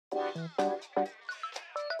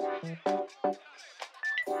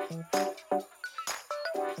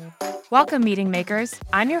Welcome, meeting makers.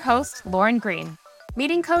 I'm your host, Lauren Green,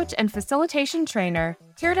 meeting coach and facilitation trainer,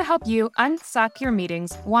 here to help you unsuck your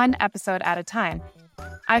meetings one episode at a time.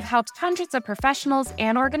 I've helped hundreds of professionals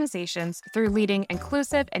and organizations through leading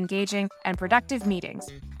inclusive, engaging, and productive meetings,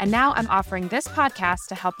 and now I'm offering this podcast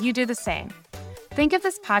to help you do the same. Think of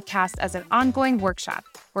this podcast as an ongoing workshop,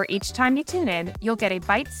 where each time you tune in, you'll get a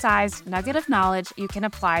bite-sized nugget of knowledge you can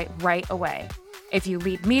apply right away. If you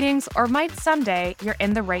lead meetings or might someday, you're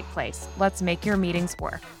in the right place. Let's make your meetings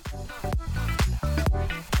work.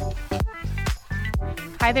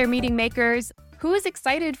 Hi there, meeting makers. Who is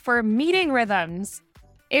excited for meeting rhythms?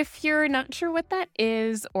 If you're not sure what that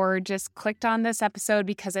is or just clicked on this episode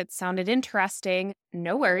because it sounded interesting,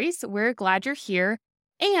 no worries. We're glad you're here.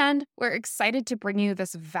 And we're excited to bring you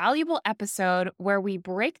this valuable episode where we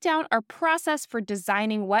break down our process for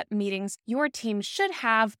designing what meetings your team should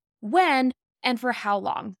have, when, and for how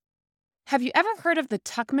long. Have you ever heard of the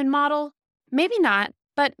Tuckman model? Maybe not,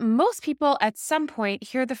 but most people at some point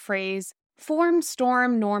hear the phrase form,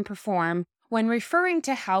 storm, norm, perform when referring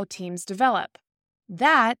to how teams develop.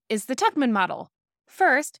 That is the Tuckman model.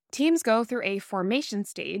 First, teams go through a formation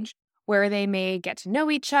stage where they may get to know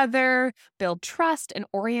each other, build trust, and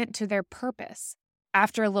orient to their purpose.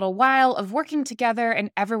 After a little while of working together and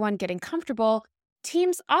everyone getting comfortable,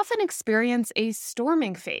 teams often experience a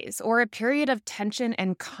storming phase or a period of tension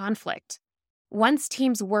and conflict. Once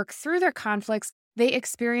teams work through their conflicts, they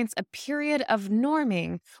experience a period of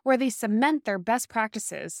norming where they cement their best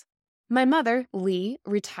practices. My mother, Lee,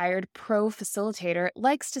 retired pro facilitator,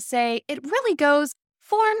 likes to say it really goes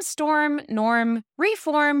form, storm, norm,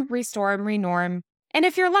 reform, restorm, renorm, and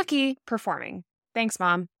if you're lucky, performing. Thanks,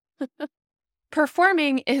 Mom.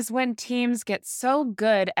 Performing is when teams get so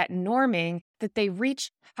good at norming that they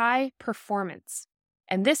reach high performance.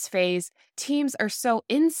 In this phase, teams are so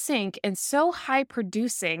in sync and so high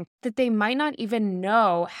producing that they might not even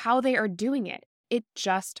know how they are doing it. It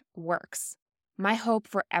just works. My hope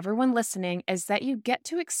for everyone listening is that you get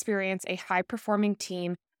to experience a high performing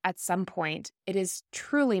team at some point. It is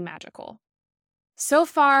truly magical. So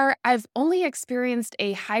far, I've only experienced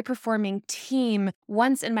a high performing team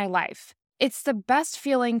once in my life. It's the best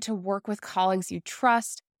feeling to work with colleagues you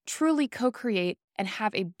trust, truly co-create, and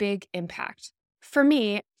have a big impact. For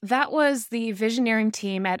me, that was the Visioneering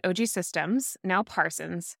team at OG Systems, now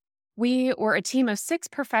Parsons. We were a team of 6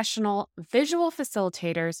 professional visual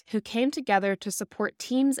facilitators who came together to support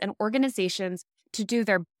teams and organizations to do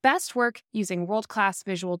their best work using world-class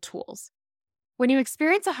visual tools. When you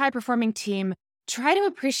experience a high-performing team, try to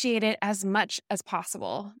appreciate it as much as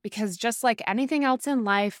possible, because just like anything else in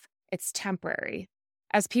life, it's temporary.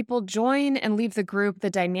 As people join and leave the group, the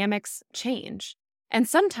dynamics change. And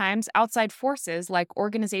sometimes outside forces like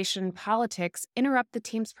organization politics interrupt the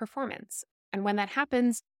team's performance. And when that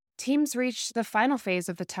happens, teams reach the final phase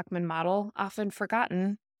of the Tuckman model, often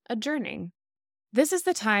forgotten, adjourning. This is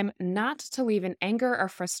the time not to leave in anger or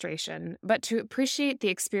frustration, but to appreciate the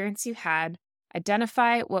experience you had,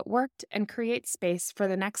 identify what worked, and create space for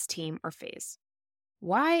the next team or phase.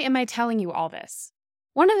 Why am I telling you all this?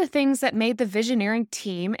 One of the things that made the Visioneering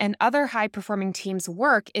team and other high-performing teams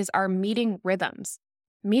work is our meeting rhythms.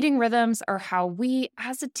 Meeting rhythms are how we,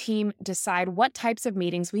 as a team, decide what types of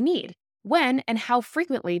meetings we need, when and how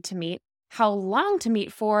frequently to meet, how long to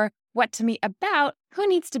meet for, what to meet about, who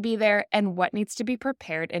needs to be there, and what needs to be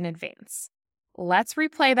prepared in advance. Let's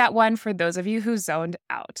replay that one for those of you who zoned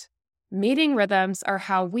out. Meeting rhythms are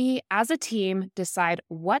how we, as a team, decide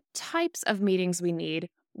what types of meetings we need,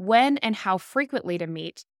 when and how frequently to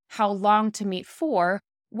meet, how long to meet for,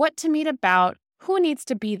 what to meet about, who needs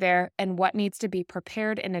to be there, and what needs to be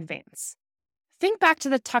prepared in advance. Think back to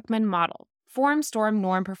the Tuckman model: form, storm,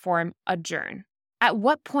 norm, perform, adjourn. At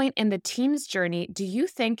what point in the team's journey do you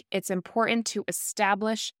think it's important to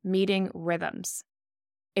establish meeting rhythms?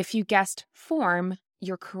 If you guessed form,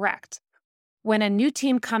 you're correct. When a new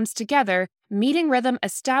team comes together, meeting rhythm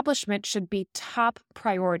establishment should be top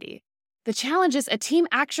priority. The challenge is a team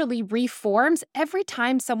actually reforms every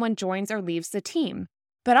time someone joins or leaves the team.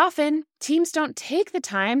 But often, teams don't take the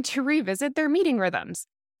time to revisit their meeting rhythms.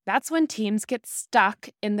 That's when teams get stuck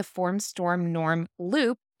in the form, storm, norm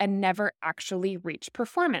loop and never actually reach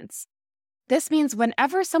performance. This means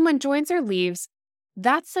whenever someone joins or leaves,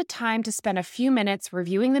 that's the time to spend a few minutes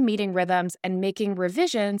reviewing the meeting rhythms and making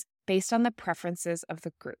revisions based on the preferences of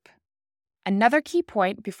the group. Another key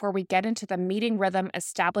point before we get into the meeting rhythm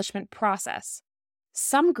establishment process: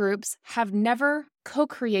 some groups have never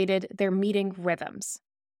co-created their meeting rhythms.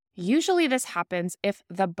 Usually this happens if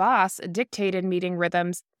the boss dictated meeting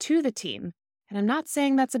rhythms to the team. And I'm not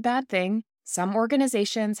saying that's a bad thing. Some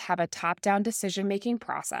organizations have a top-down decision-making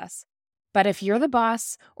process. But if you're the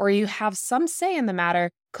boss or you have some say in the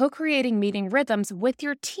matter, co-creating meeting rhythms with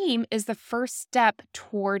your team is the first step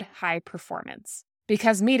toward high performance,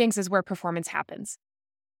 because meetings is where performance happens.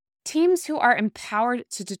 Teams who are empowered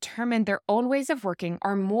to determine their own ways of working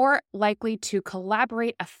are more likely to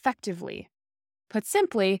collaborate effectively. Put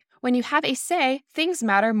simply, when you have a say, things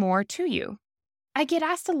matter more to you. I get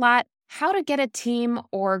asked a lot how to get a team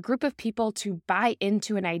or a group of people to buy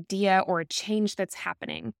into an idea or a change that's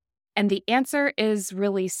happening. And the answer is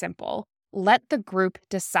really simple. Let the group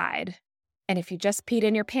decide. And if you just peed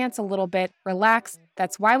in your pants a little bit, relax.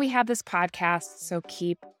 That's why we have this podcast, so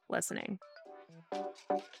keep listening.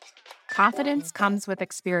 Confidence comes with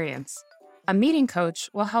experience. A meeting coach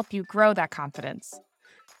will help you grow that confidence.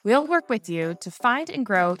 We'll work with you to find and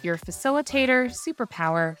grow your facilitator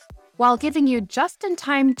superpower while giving you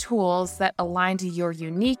just-in-time tools that align to your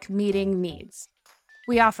unique meeting needs.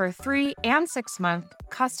 We offer 3- and 6-month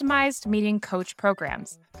customized meeting coach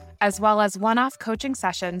programs, as well as one-off coaching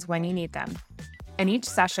sessions when you need them. In each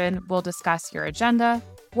session, we'll discuss your agenda,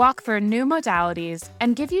 walk through new modalities,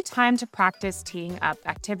 and give you time to practice teeing up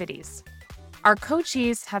activities. Our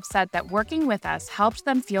coachees have said that working with us helps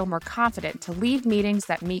them feel more confident to lead meetings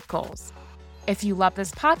that meet goals. If you love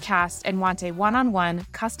this podcast and want a one-on-one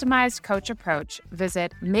customized coach approach,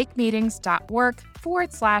 visit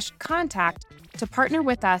makemeetings.work/contact to partner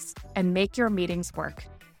with us and make your meetings work.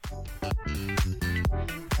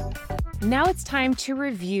 Now it's time to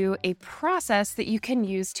review a process that you can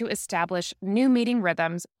use to establish new meeting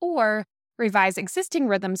rhythms or revise existing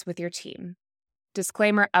rhythms with your team.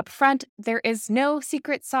 Disclaimer up front, there is no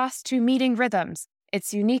secret sauce to meeting rhythms.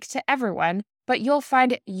 It's unique to everyone, but you'll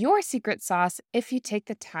find your secret sauce if you take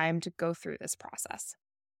the time to go through this process.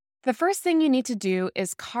 The first thing you need to do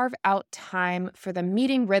is carve out time for the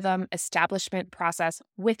meeting rhythm establishment process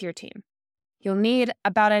with your team. You'll need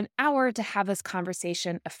about an hour to have this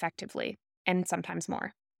conversation effectively, and sometimes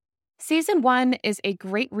more. Season 1 is a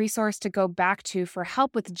great resource to go back to for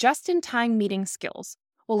help with just-in-time meeting skills.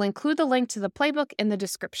 We'll include the link to the playbook in the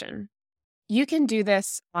description. You can do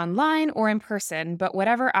this online or in person, but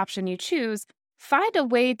whatever option you choose, find a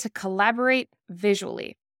way to collaborate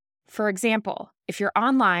visually. For example, if you're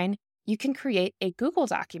online, you can create a Google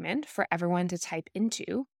document for everyone to type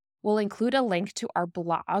into. We'll include a link to our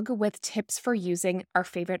blog with tips for using our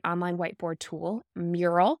favorite online whiteboard tool,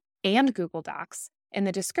 Mural, and Google Docs in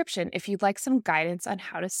the description if you'd like some guidance on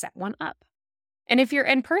how to set one up. And if you're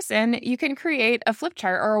in person, you can create a flip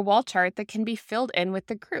chart or a wall chart that can be filled in with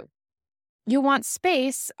the group. You'll want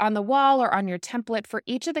space on the wall or on your template for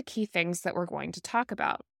each of the key things that we're going to talk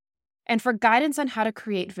about. And for guidance on how to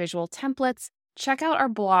create visual templates, check out our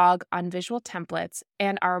blog on visual templates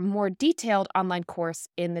and our more detailed online course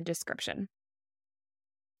in the description.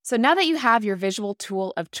 So now that you have your visual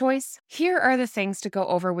tool of choice, here are the things to go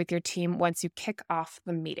over with your team once you kick off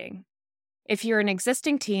the meeting. If you're an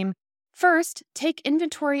existing team, first, take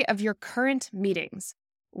inventory of your current meetings.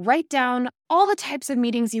 Write down all the types of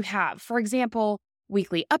meetings you have. For example,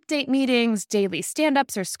 weekly update meetings, daily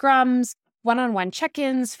stand-ups or scrums, one-on-one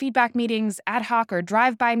check-ins, feedback meetings, ad hoc or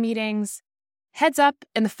drive-by meetings. Heads up,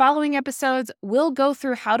 in the following episodes, we'll go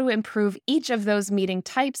through how to improve each of those meeting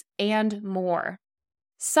types and more.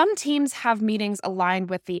 Some teams have meetings aligned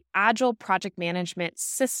with the Agile project management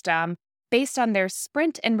system based on their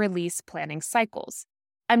sprint and release planning cycles.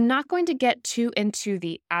 I'm not going to get too into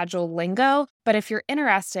the Agile lingo, but if you're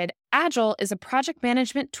interested, Agile is a project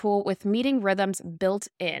management tool with meeting rhythms built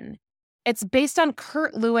in. It's based on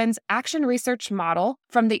Kurt Lewin's action research model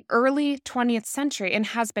from the early 20th century and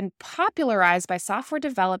has been popularized by software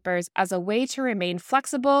developers as a way to remain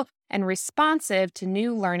flexible and responsive to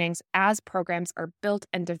new learnings as programs are built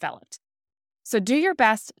and developed. So do your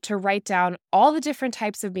best to write down all the different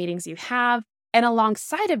types of meetings you have, and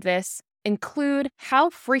alongside of this, include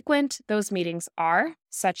how frequent those meetings are,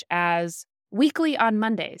 such as weekly on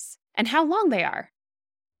Mondays, and how long they are.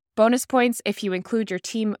 Bonus points if you include your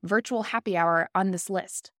team virtual happy hour on this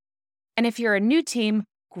list. And if you're a new team,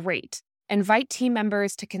 great. Invite team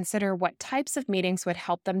members to consider what types of meetings would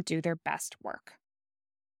help them do their best work.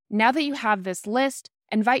 Now that you have this list,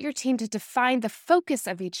 invite your team to define the focus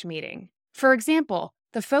of each meeting. For example,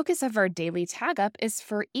 the focus of our daily tag up is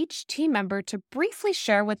for each team member to briefly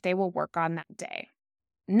share what they will work on that day.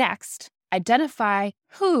 Next, identify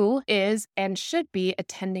who is and should be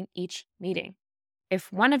attending each meeting.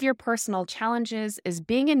 If one of your personal challenges is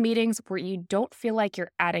being in meetings where you don't feel like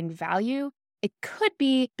you're adding value, it could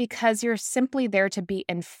be because you're simply there to be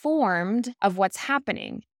informed of what's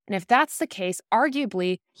happening. And if that's the case,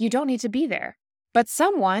 arguably, you don't need to be there. But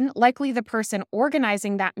someone, likely the person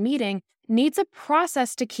organizing that meeting, needs a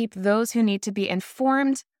process to keep those who need to be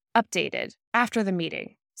informed updated after the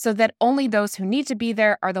meeting, so that only those who need to be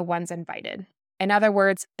there are the ones invited. In other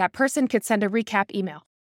words, that person could send a recap email.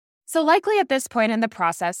 So likely at this point in the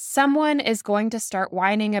process, someone is going to start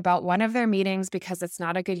whining about one of their meetings because it's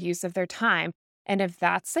not a good use of their time. And if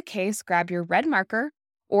that's the case, grab your red marker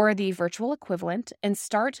or the virtual equivalent and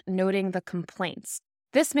start noting the complaints.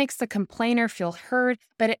 This makes the complainer feel heard,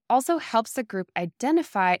 but it also helps the group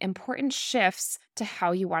identify important shifts to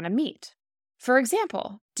how you want to meet. For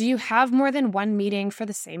example, do you have more than one meeting for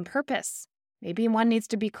the same purpose? Maybe one needs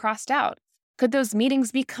to be crossed out. Could those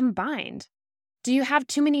meetings be combined? Do you have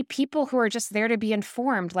too many people who are just there to be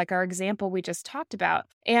informed, like our example we just talked about?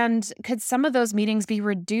 And could some of those meetings be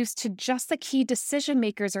reduced to just the key decision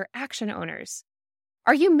makers or action owners?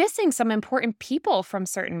 Are you missing some important people from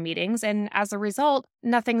certain meetings, and as a result,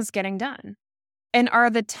 nothing's getting done? And are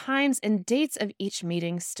the times and dates of each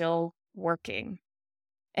meeting still working?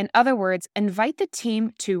 In other words, invite the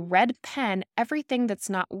team to red pen everything that's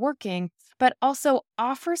not working, but also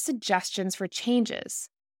offer suggestions for changes.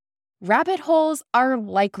 Rabbit holes are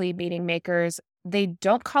likely meeting makers. They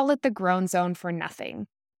don't call it the groan zone for nothing.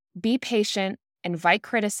 Be patient, invite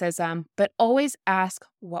criticism, but always ask,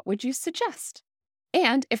 what would you suggest?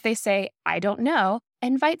 And if they say, I don't know,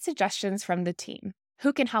 invite suggestions from the team.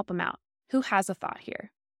 Who can help them out? Who has a thought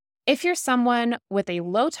here? If you're someone with a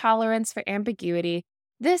low tolerance for ambiguity,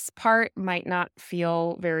 this part might not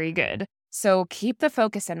feel very good. So keep the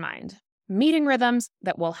focus in mind. Meeting rhythms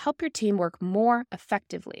that will help your team work more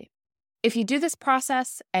effectively. If you do this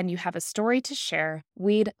process and you have a story to share,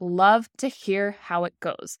 we'd love to hear how it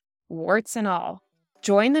goes, warts and all.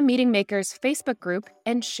 Join the Meeting Makers Facebook group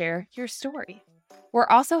and share your story. We're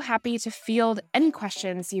also happy to field any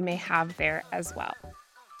questions you may have there as well.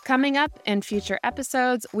 Coming up in future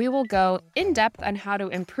episodes, we will go in depth on how to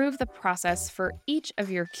improve the process for each of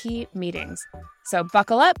your key meetings. So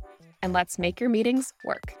buckle up and let's make your meetings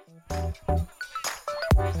work.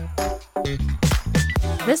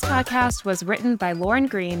 This podcast was written by Lauren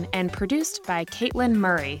Green and produced by Caitlin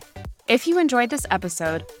Murray. If you enjoyed this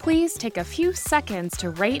episode, please take a few seconds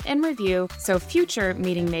to rate and review so future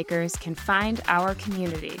meeting makers can find our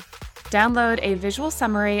community. Download a visual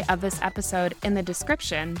summary of this episode in the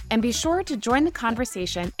description and be sure to join the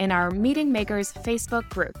conversation in our Meeting Makers Facebook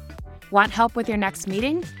group. Want help with your next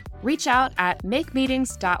meeting? Reach out at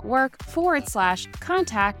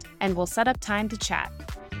makemeetings.work/contact and we'll set up time to chat.